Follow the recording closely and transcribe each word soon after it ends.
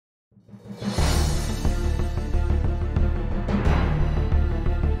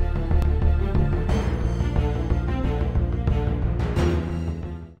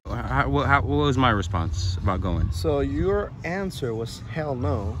what was my response about going? So your answer was hell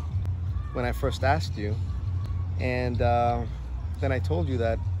no when I first asked you, and then I told you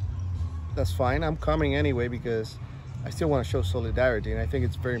that that's fine, I'm coming anyway because I still want to show solidarity, and I think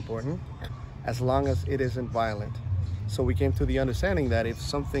it's very important as long as it isn't violent. So we came to the understanding that if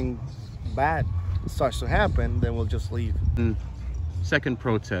something bad starts to happen, then we'll just leave. Second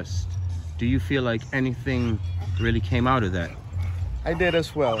protest, do you feel like anything really came out of that? I did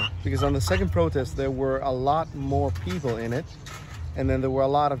as well, because on the second protest there were a lot more people in it, and then there were a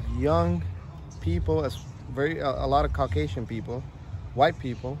lot of young people, a lot of Caucasian people, white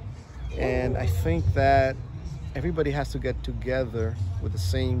people, and I think that everybody has to get together with the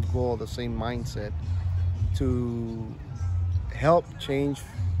same goal, the same mindset to help change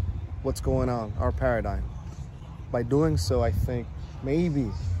what's going on, our paradigm. By doing so, I think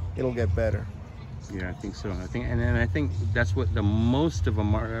maybe it'll get better. Yeah, I think so. I think that's what the most of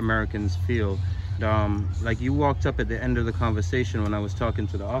Americans feel. Like you walked up at the end of the conversation when I was talking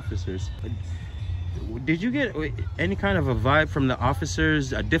to the officers. Did you get any kind of a vibe from the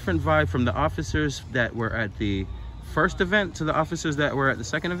officers, a different vibe from the officers that were at the first event to the officers that were at the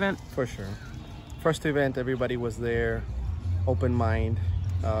second event? For sure. First event, everybody was there, open mind,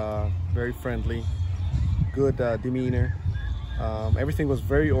 very friendly, good demeanor. Everything was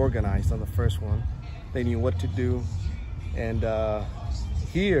very organized on the first one. They knew what to do. And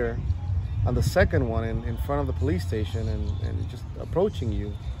here, on the second one, in front of the police station and just approaching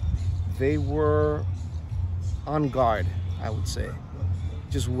you, they were on guard, I would say.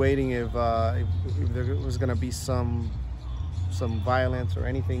 Just waiting if there was gonna be some violence or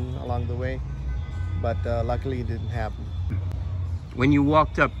anything along the way. But luckily it didn't happen. When you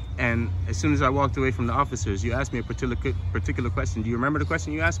walked up, and as soon as I walked away from the officers, you asked me a particular question. Do you remember the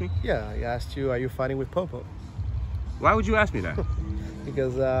question you asked me? Yeah, I asked you, are you fighting with Popo? Why would you ask me that?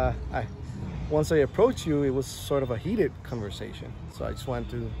 Because once I approached you, it was sort of a heated conversation. So I just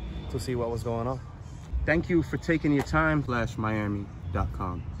wanted to see what was going on. Thank you for taking your time.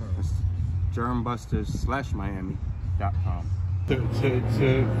 /Miami.com. Germbusters/Miami.com.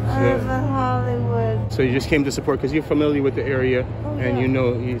 Hollywood. So you just came to support because you're familiar with the area, and yeah. you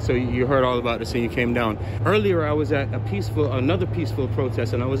know, so you heard all about this and you came down. Earlier I was at another peaceful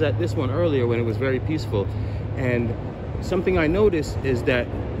protest, and I was at this one earlier when it was very peaceful. And something I noticed is that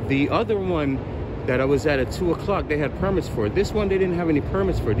the other one that I was at 2 o'clock, they had permits for. This one they didn't have any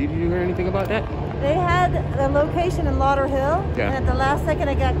permits for. Did you hear anything about that? They had a location in Lauderdale, yeah. And at the last second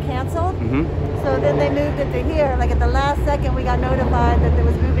it got canceled. So then they moved it to here. Like at the last second we got notified that it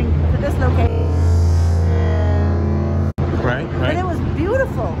was moving to this location. Right. But it was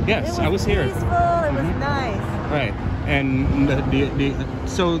beautiful. Yes, I was here. Peaceful, it was nice. Right. And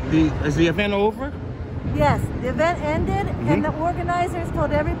is the event over? Yes, the event ended, and the organizers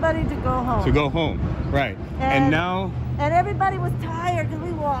told everybody to go home. To go home, right. And now... And everybody was tired because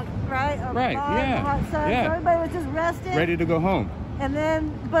we walked, right? Right, yeah. Hot sun, yeah. So everybody was just rested. Ready to go home. And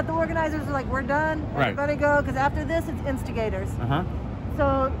then, but the organizers were like, we're done. Right. Everybody go, because after this, it's instigators. Uh-huh.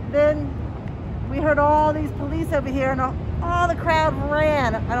 So then we heard all these police over here, and all the crowd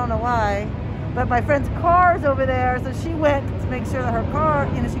ran. I don't know why. But my friend's car's over there, so she went to make sure that her car,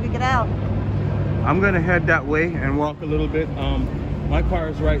 she could get out. I'm gonna head that way and walk a little bit. My car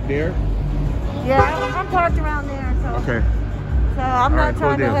is right there. Yeah, I'm parked around there, so. Okay. So I'm not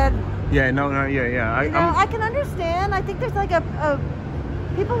trying to head. Yeah, no, yeah. I can understand. I think there's like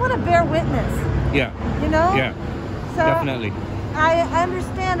people want to bear witness. Yeah. Yeah. So definitely. I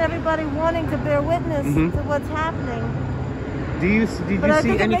understand everybody wanting to bear witness to what's happening. Did you see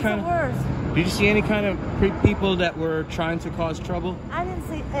any kind of? Worse. Did you see any kind of people that were trying to cause trouble? I didn't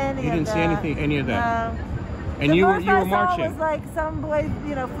see any. You didn't see any of that. No. And you were marching. It was like some boy,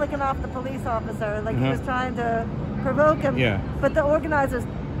 flicking off the police officer, like he was trying to provoke him. Yeah. But the organizers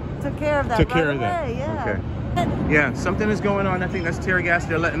took care of that. Yeah. Okay. Yeah, something is going on. I think that's tear gas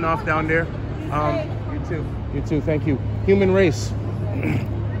they're letting off down there. You too. You too. Thank you. Human race.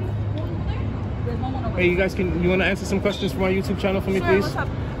 Hey, you guys, you want to answer some questions from our YouTube channel for me, please? What's up?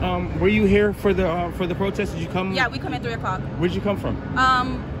 Were you here for the protest? Did you come? Yeah, we come at 3 o'clock. Where'd you come from?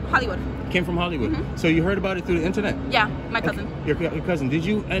 Hollywood. Came from Hollywood. So you heard about it through the internet? Yeah, my cousin. Okay. Your cousin. Did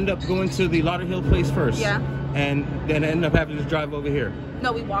you end up going to the Lauderdale place first? Yeah. And then end up having to drive over here?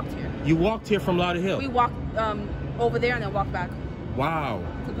 No, we walked here. You walked here from Lauderdale? We walked over there and then walked back. Wow.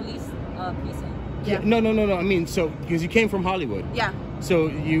 To police precinct. Yeah. No. I mean, so because you came from Hollywood. Yeah. So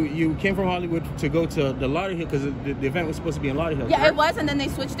you came from Hollywood to go to the Lauderdale because the event was supposed to be in Lauderdale. Yeah, correct? it was, and then they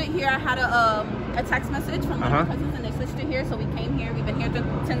switched it here. I had a text message from one of my cousins, and they switched it here. So we came here. We've been here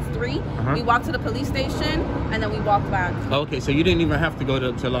since 3. We walked to the police station, and then we walked back. Okay, so you didn't even have to go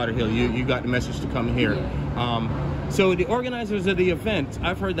to Lauderdale. You got the message to come here. Yeah. So the organizers of the event,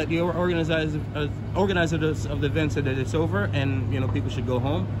 I've heard that the organizers of the event said that it's over and people should go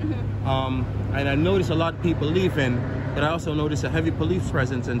home. And I noticed a lot of people leaving, but I also noticed a heavy police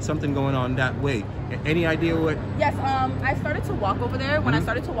presence and something going on that way. Any idea what? Yes, I started to walk over there. When I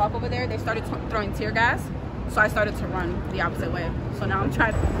started to walk over there, they started throwing tear gas. So I started to run the opposite way. So now I'm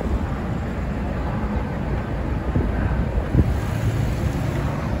trying to...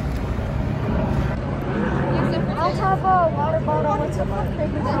 I'll have a water bottle with some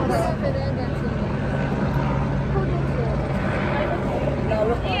baking soda.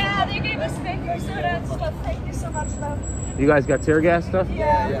 Yeah, they gave us baking soda and stuff. Thank you so much, though. You guys got tear gas stuff?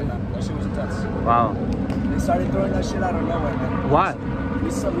 Yeah, man. That shit was nuts. Wow. They started throwing that shit out of nowhere, man. Why?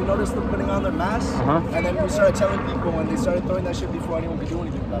 We noticed them putting on their masks, and then we started telling people when they started throwing that shit before anyone could do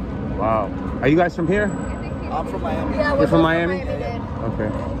anything about it. Wow. Are you guys from here? I'm from Miami. Yeah, You're from Miami? Yeah. Okay.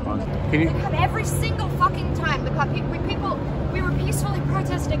 Awesome. Can you? They come every single fucking time. We were peacefully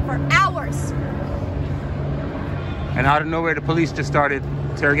protesting for hours. And out of nowhere, the police just started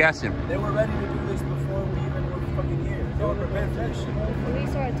tear gassing. They were ready to do this before we even were fucking here. They were prepared for this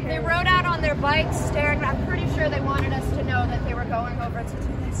shit. They rode out on their bikes, staring. I'm pretty sure they wanted us to know that they were going over to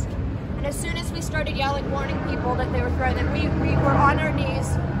do this. And as soon as we started yelling, warning people that they were threatened, we were on our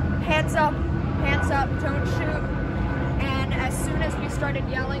knees, hands up, don't shoot. And as soon as we started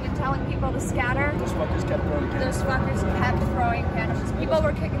yelling and telling people to scatter, Those fuckers kept throwing cannons. those fuckers kept throwing cannons. People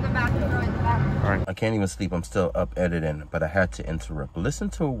were kicking them back and throwing them back. All right. I can't even sleep. I'm still up editing, but I had to interrupt. Listen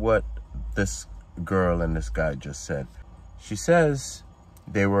to what this girl and this guy just said. She says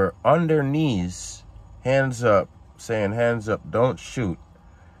they were on their knees, hands up, saying hands up, don't shoot.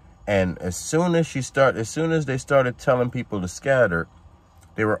 And as soon as they started telling people to scatter,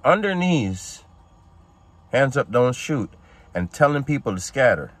 they were on their knees, hands up, don't shoot, and telling people to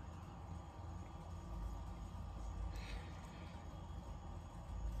scatter.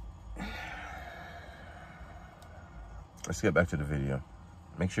 Let's get back to the video.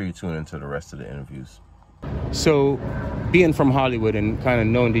 Make sure you tune into the rest of the interviews. So, being from Hollywood and kind of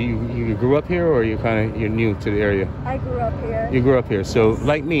knowing, you grew up here or you're new to the area? I grew up here. You grew up here. So,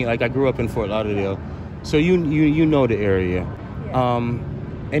 like me, I grew up in Fort Lauderdale. So you know the area. Yeah.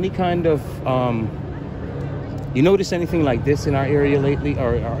 Any kind of you notice anything like this in our area lately,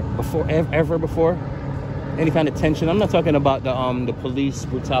 or before ever before? Any kind of tension? I'm not talking about the police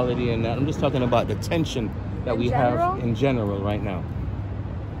brutality and that. I'm just talking about the tension that we have in general right now.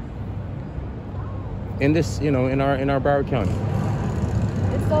 In this, in our Broward County.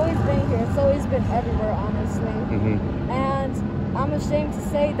 It's always been here. It's always been everywhere, honestly. And I'm ashamed to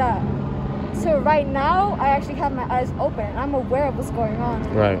say that. So right now, I actually have my eyes open. I'm aware of what's going on.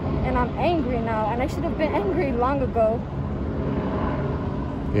 Right. And I'm angry now. And I should have been angry long ago.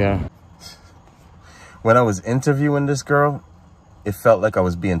 Yeah. When I was interviewing this girl, it felt like I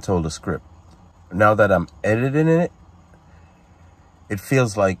was being told a script. Now that I'm editing it, it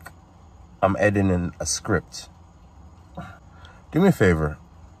feels like I'm editing a script. Do me a favor.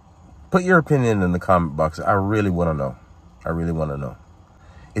 Put your opinion in the comment box. I really want to know. I really want to know.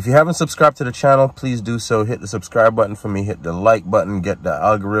 If you haven't subscribed to the channel, please do so. Hit the subscribe button for me. Hit the like button. Get the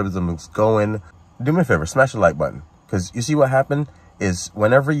algorithms going. Do me a favor. Smash the like button. Because you see what happened is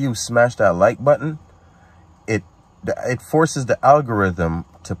whenever you smash that like button, it forces the algorithm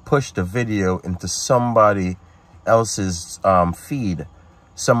to push the video into somebody else's feed.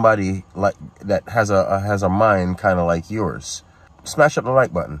 Somebody like that has a mind kind of like yours. Smash up the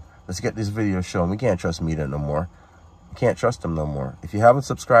like button. Let's get this video shown. We can't trust media no more. We can't trust them no more. If you haven't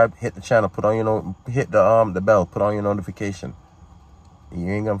subscribed, hit the channel. Put on hit the bell. Put on your notification. You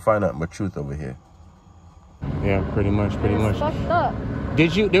ain't gonna find nothing but truth over here. Yeah, pretty much. It's fucked up.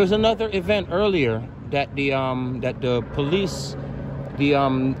 There was another event earlier that the police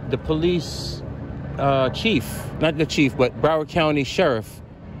chief, not the chief, but Broward County Sheriff,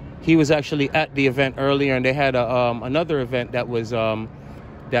 he was actually at the event earlier, and they had another event that was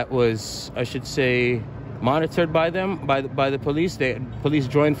I should say monitored by them, by the police. Police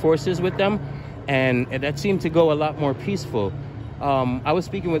joined forces with them, and that seemed to go a lot more peaceful. I was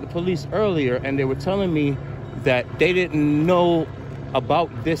speaking with the police earlier, and they were telling me that they didn't know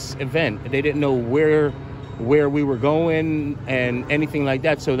about this event. They didn't know where we were going and anything like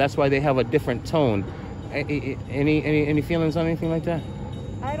that. So that's why they have a different tone. Any feelings on anything like that?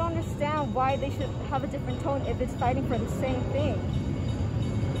 I don't understand. understand why they should have a different tone if it's fighting for the same thing.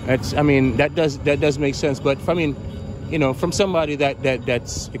 I mean, that does make sense. But I mean, you know, from somebody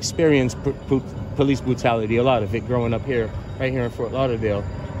that's experienced police brutality, a lot of it growing up here, right here in Fort Lauderdale,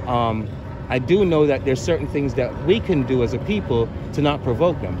 I do know that there's certain things that we can do as a people to not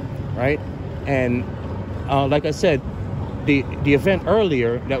provoke them, right? And like I said, the event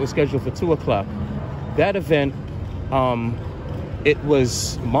earlier that was scheduled for 2 o'clock, that event, it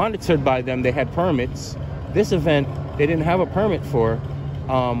was monitored by them. They had permits. This event, they didn't have a permit for,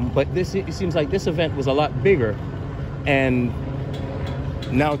 but it seems like this event was a lot bigger and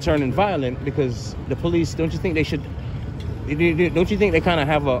now turning violent because the police, don't you think they kind of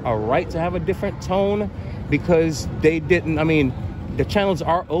have a right to have a different tone? Because they didn't, I mean, the channels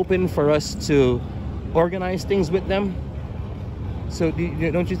are open for us to organize things with them. So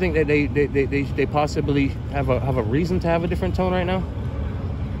don't you think that they possibly have a reason to have a different tone right now?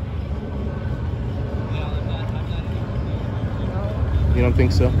 You don't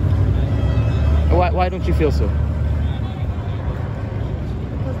think so? Why don't you feel so?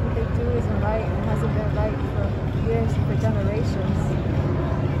 Because what they do isn't right and hasn't been right for years, for generations.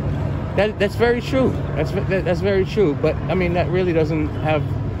 That's very true. That's very true. But I mean, that really doesn't have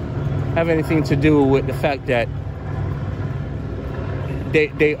anything to do with the fact that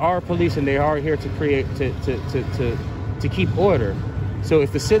they are police and they are here to create to keep order. So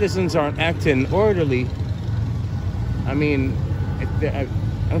if the citizens aren't acting orderly, I mean,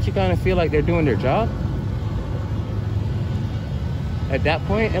 don't you kind of feel like they're doing their job? At that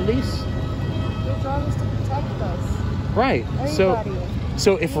point, at least. Their job is to protect us. Right. Everybody.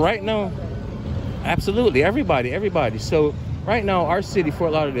 So if right now, absolutely, everybody. So right now, our city,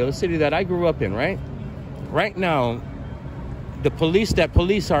 Fort Lauderdale, the city that I grew up in, right? Right now, the police that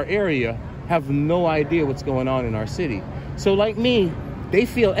police our area have no idea what's going on in our city. So like me, they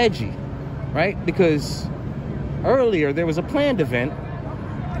feel edgy, right? Because earlier there was a planned event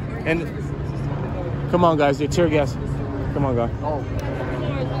and come on guys, they're tear gas. Come on guys. Oh.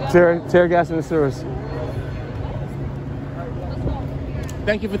 Tear gas in the sewers.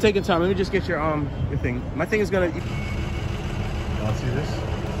 Thank you for taking time. Let me just get your thing. My thing is gonna. Y'all see this?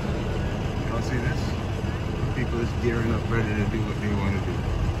 Y'all see this? People is gearing up, ready to do what they want to do.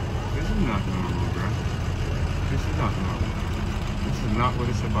 This is not normal, bro. This is not normal. This is not what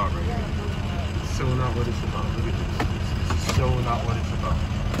it's about right now. It's so not what it's about. Look at this. This is so not what it's about.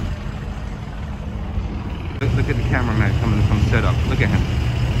 Look at the cameraman coming from setup. Look at him.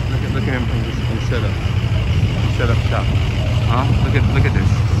 Look at him from setup. Setup shop. Look at this. Look at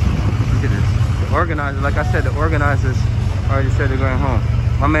this. The organizers, like I said, the organizers already said they're going home.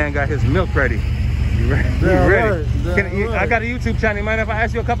 My man got his milk ready. You ready? Yeah, you ready? Right. I got a YouTube channel. You mind if I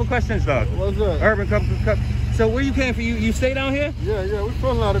ask you a couple questions, dog? What's that? Urban couple. So where you came from? You stay down here? Yeah, we're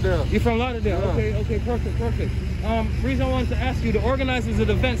from Lauderdale. You're from Lauderdale? Yeah. Okay, perfect. Reason I wanted to ask you, the organizers of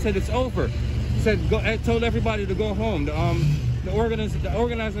the event said it's over. Told everybody to go home. The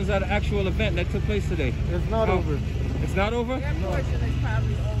organizers at an actual event that took place today. It's not over. It's not over? Their portion is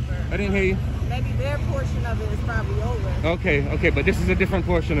probably over. I didn't hear you. Maybe their portion of it is probably over. Okay, but this is a different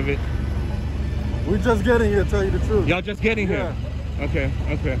portion of it. We're just getting here, tell you the truth. Y'all just getting here? Okay.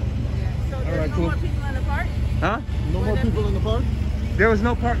 Yeah. So there's All right, no cool. more people in the park? Huh? No more people in the park? There was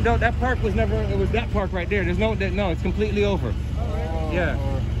no park. No, that park was never. It was that park right there. There's no. No, it's completely over. Yeah.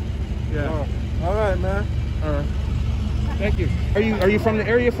 Yeah. All right, man. All right. Thank you. Are you from the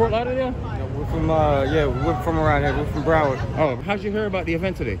area, Fort Lauderdale? We're from we're from around here. We're from Broward. Oh, how'd you hear about the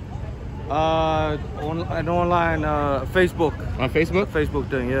event today? Online, Facebook. On Facebook? Facebook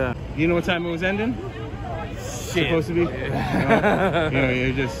thing, yeah. You know what time it was ending? Shit. Supposed to be?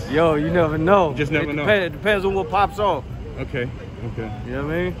 You just. Yo, you never know. Just never know. It depends on what pops off. Okay. You know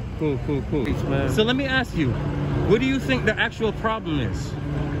what I mean? Cool. Thanks, man. So let me ask you, what do you think the actual problem is?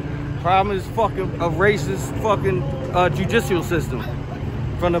 Problem is fucking a racist fucking judicial system.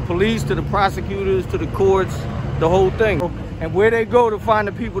 From the police to the prosecutors to the courts, the whole thing. And where they go to find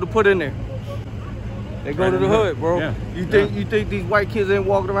the people to put in there? They go to the hood, bro. Yeah. You think these white kids ain't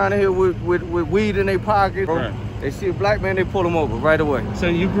walking around here with weed in their pocket? Right. They see a black man, they pull them over right away. So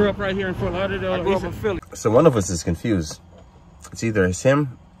you grew up right here in Fort Lauderdale? I grew up in Philly. So one of us is confused. It's either it's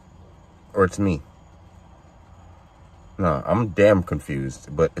him or it's me. No, I'm damn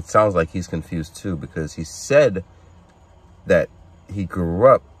confused, but it sounds like he's confused too, because he said that he grew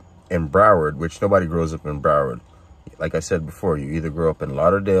up in Broward, which nobody grows up in Broward. Like I said before, you either grow up in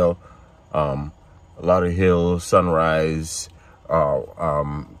Lauderdale, Lauderdale, Sunrise,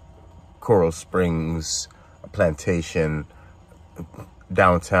 Coral Springs, Plantation,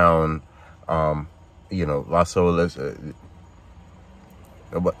 downtown, Las Olas.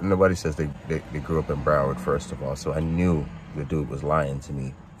 Nobody says they grew up in Broward, first of all, so I knew the dude was lying to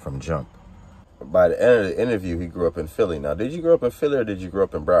me from jump. By the end of the interview, he grew up in Philly. Now, did you grow up in Philly or did you grow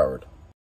up in Broward?